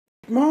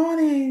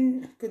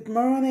Good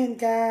morning,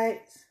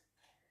 guys.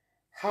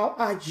 How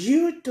are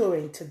you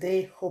doing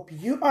today? Hope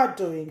you are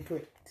doing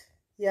great.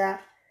 Yeah,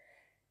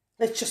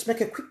 let's just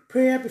make a quick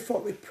prayer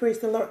before we praise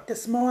the Lord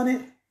this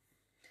morning.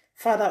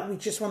 Father, we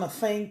just want to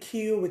thank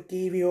you. We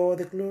give you all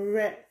the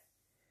glory.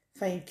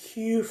 Thank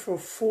you for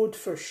food,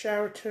 for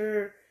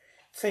shelter.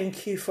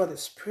 Thank you for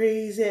these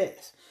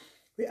praises.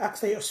 We ask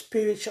that your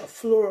spirit shall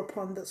flow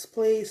upon this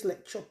place.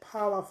 Let your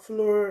power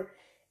flow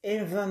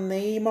in the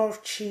name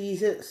of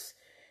Jesus.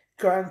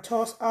 Grant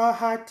us our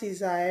heart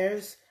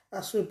desires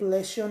as we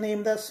bless your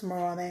name this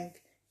morning.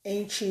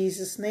 In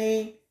Jesus'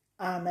 name,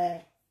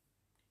 amen.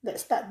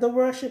 Let's start the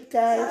worship,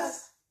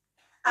 guys.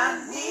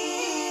 I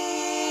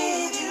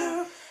need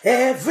you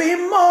every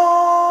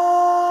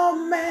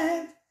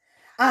moment.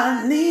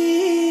 I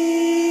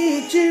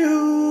need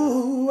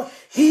you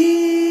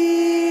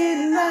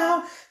here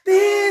now.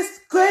 This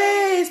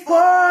grace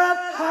born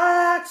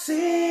heart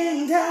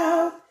sing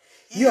out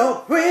your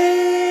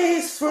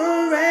praise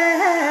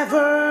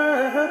forever.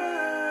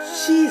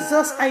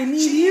 Jesus, I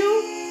need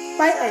you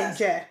by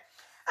angel.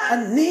 I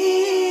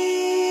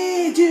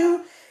need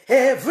you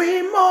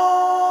every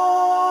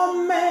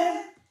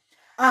moment.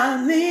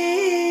 I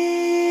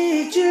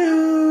need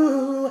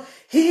you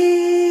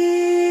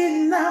here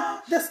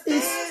now. This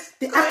is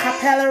the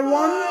acapella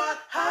one.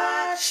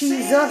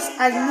 Jesus,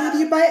 I need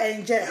you by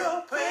angel.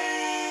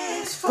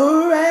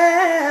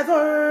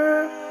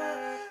 Forever.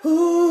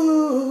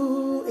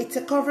 Ooh, it's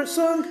a cover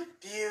song.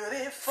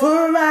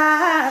 For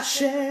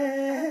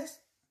ashes.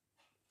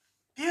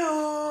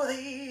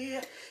 Beauty.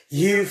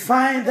 You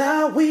find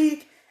the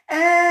weak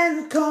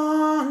and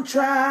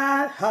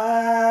contrite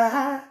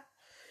heart.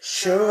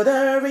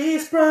 Shoulder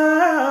his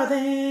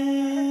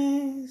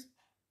burdens.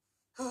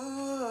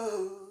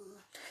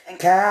 And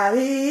carry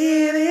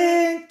it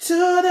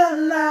into the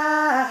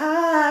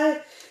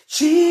light.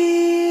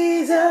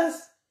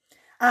 Jesus,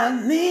 I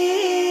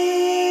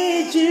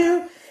need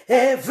you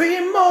every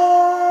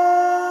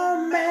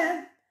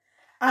moment.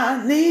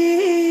 I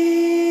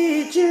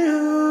need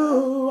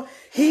you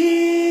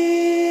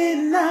here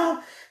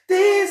now.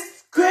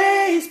 This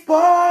grace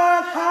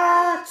born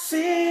heart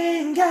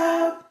sing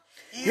out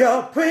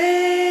your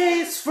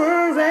praise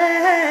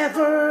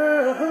forever.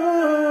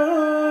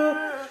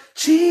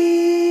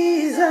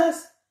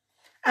 Jesus,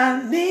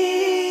 I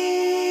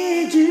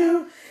need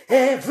you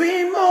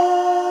every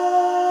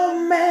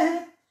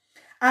moment.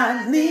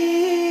 I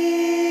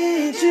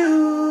need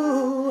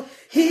you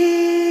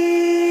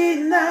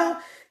here now.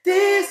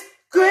 This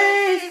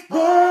grace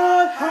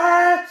born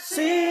heart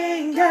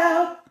sing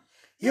out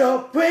your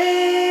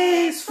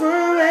praise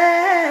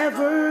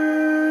forever.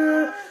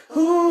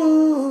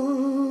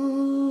 Ooh,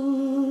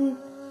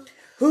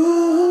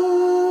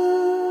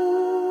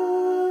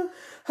 ooh,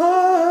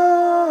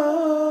 oh,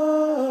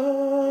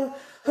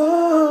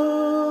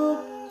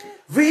 oh.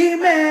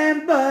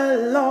 Remember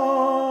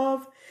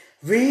love,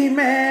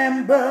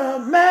 remember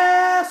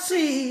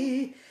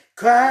mercy.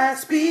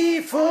 Christ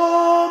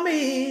before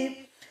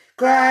me,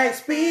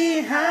 Christ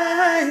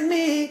behind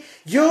me.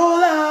 Your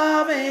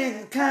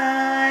loving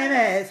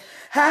kindness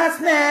has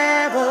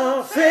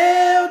never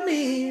failed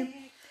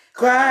me.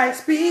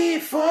 Christ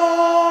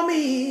before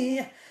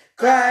me,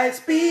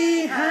 Christ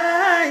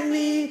behind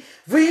me.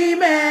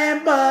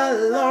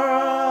 Remember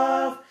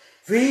love,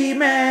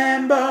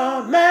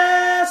 remember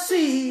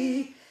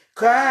mercy.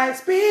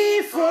 Christ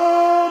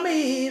before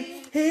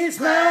me, His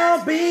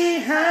love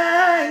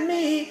behind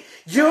me.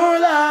 Your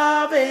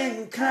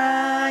loving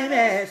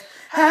kindness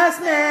has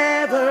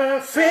never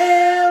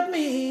failed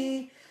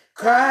me.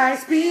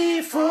 Christ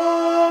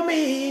before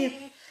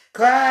me,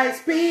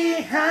 Christ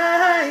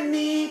behind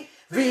me.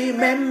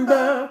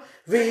 Remember,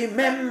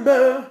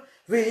 remember,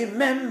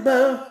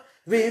 remember,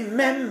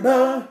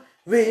 remember,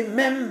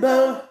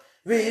 remember,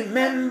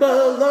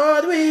 remember,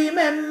 Lord,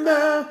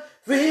 remember,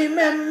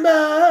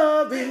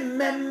 remember,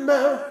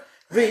 remember,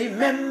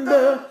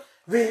 remember,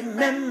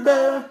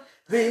 remember,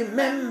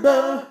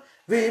 remember,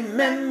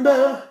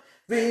 remember,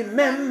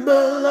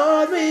 remember,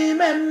 Lord,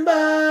 remember.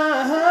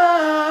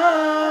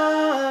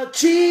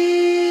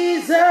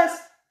 Jesus,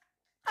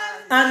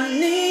 I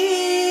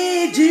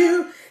need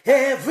you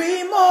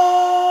every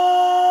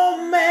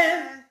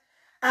moment.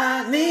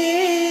 I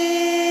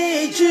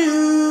need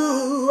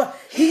you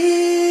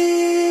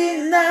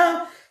here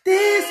now.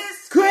 This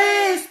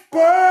grace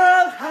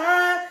born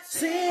heart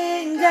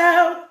sing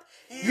out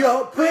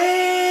your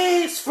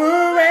praise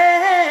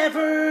forever.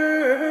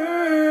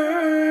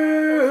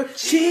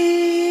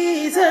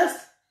 Jesus,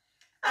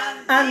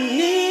 I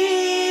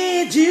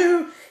need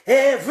you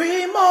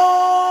every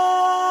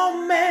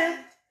moment.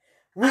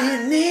 We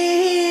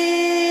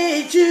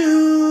need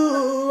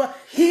you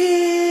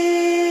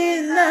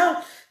here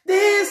now.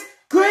 This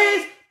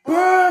great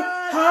bird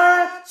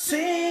heart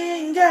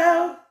sing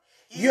out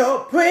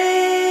your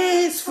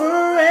praise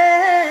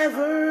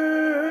forever.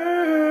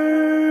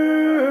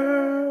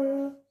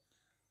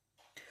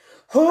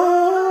 Oh,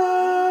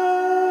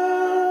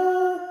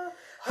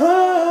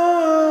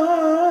 oh,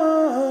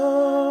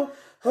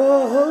 oh,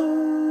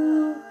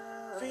 oh.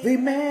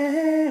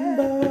 Remember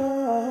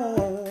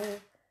remember.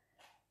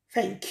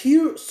 Thank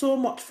you so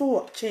much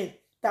for watching.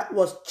 That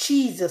was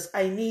Jesus,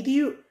 I Need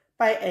You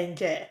by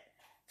NJ.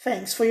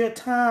 Thanks for your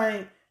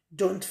time.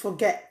 Don't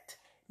forget,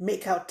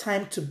 make out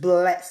time to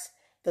bless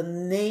the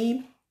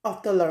name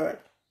of the Lord.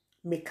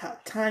 Make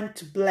out time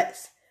to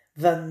bless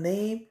the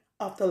name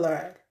of the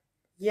Lord.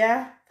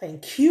 Yeah,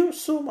 thank you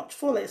so much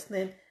for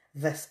listening.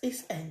 This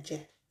is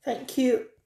NJ. Thank you.